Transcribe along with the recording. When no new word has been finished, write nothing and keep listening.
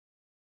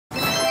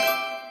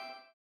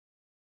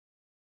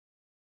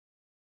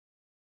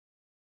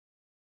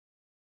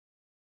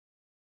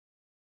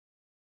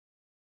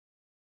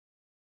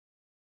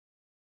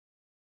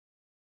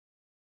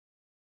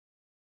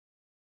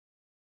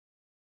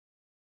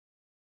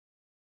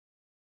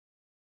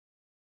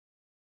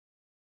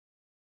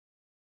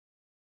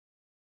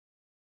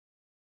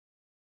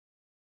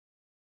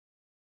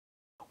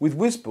With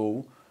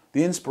Wizball,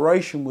 the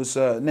inspiration was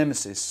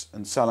Nemesis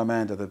and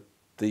Salamander,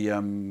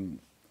 the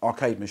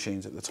arcade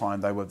machines at the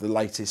time. They were the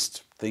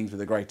latest things with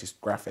the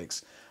greatest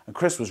graphics. And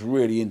Chris was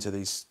really into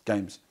these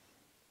games.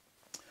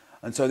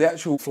 And so the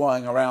actual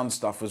flying around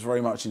stuff was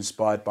very much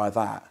inspired by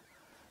that.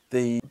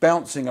 The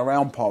bouncing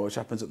around part, which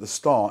happens at the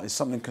start, is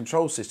something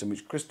control system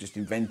which Chris just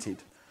invented.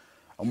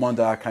 And one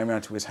day I came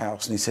around to his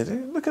house and he said, hey,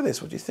 look at this,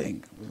 what do you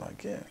think? I was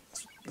like, yeah,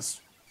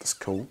 that's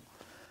cool.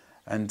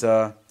 And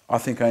I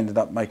think I ended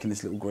up making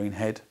this little green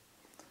head,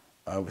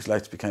 which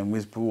later became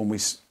Wizball,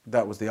 and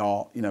that was the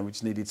art, you know, we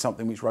just needed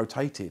something which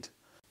rotated.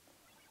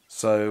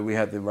 So we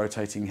had the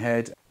rotating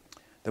head,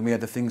 then we had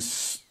the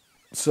things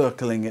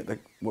circling at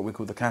what we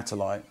call the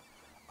catalyte.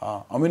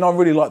 I mean, I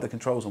really like the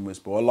controls on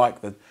Wizball. I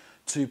like the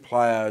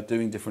two-player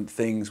doing different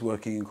things,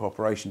 working in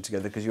cooperation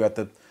together, because you had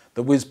the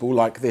Wizball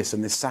like this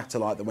and this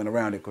satellite that went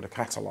around it called a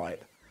catalyte.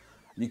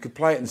 You could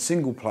play it in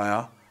single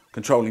player,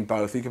 controlling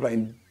both. You could play it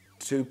in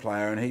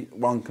two-player, and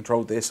one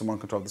controlled this and one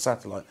controlled the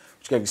satellite,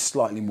 which gave you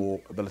slightly more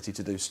ability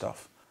to do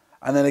stuff.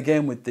 And then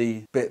again with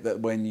the bit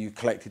that when you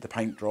collected the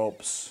paint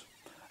drops,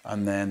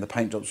 and then the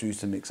paint drops were used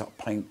to mix up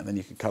paint, and then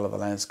you could colour the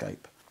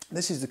landscape.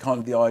 This is the kind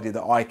of the idea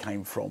that I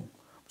came from,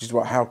 which is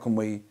about how can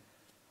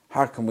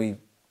we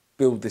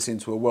build this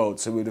into a world.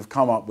 So we'd have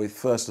come up with,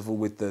 first of all,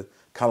 with the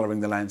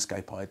colouring the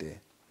landscape idea.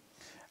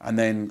 And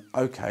then,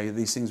 okay,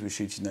 these things we're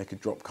shooting, they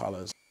could drop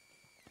colours.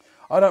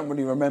 I don't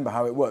really remember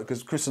how it worked,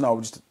 because Chris and I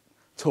would just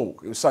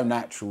talk. It was so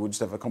natural, we'd just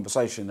have a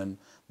conversation and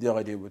the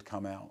idea would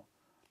come out.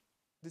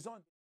 Design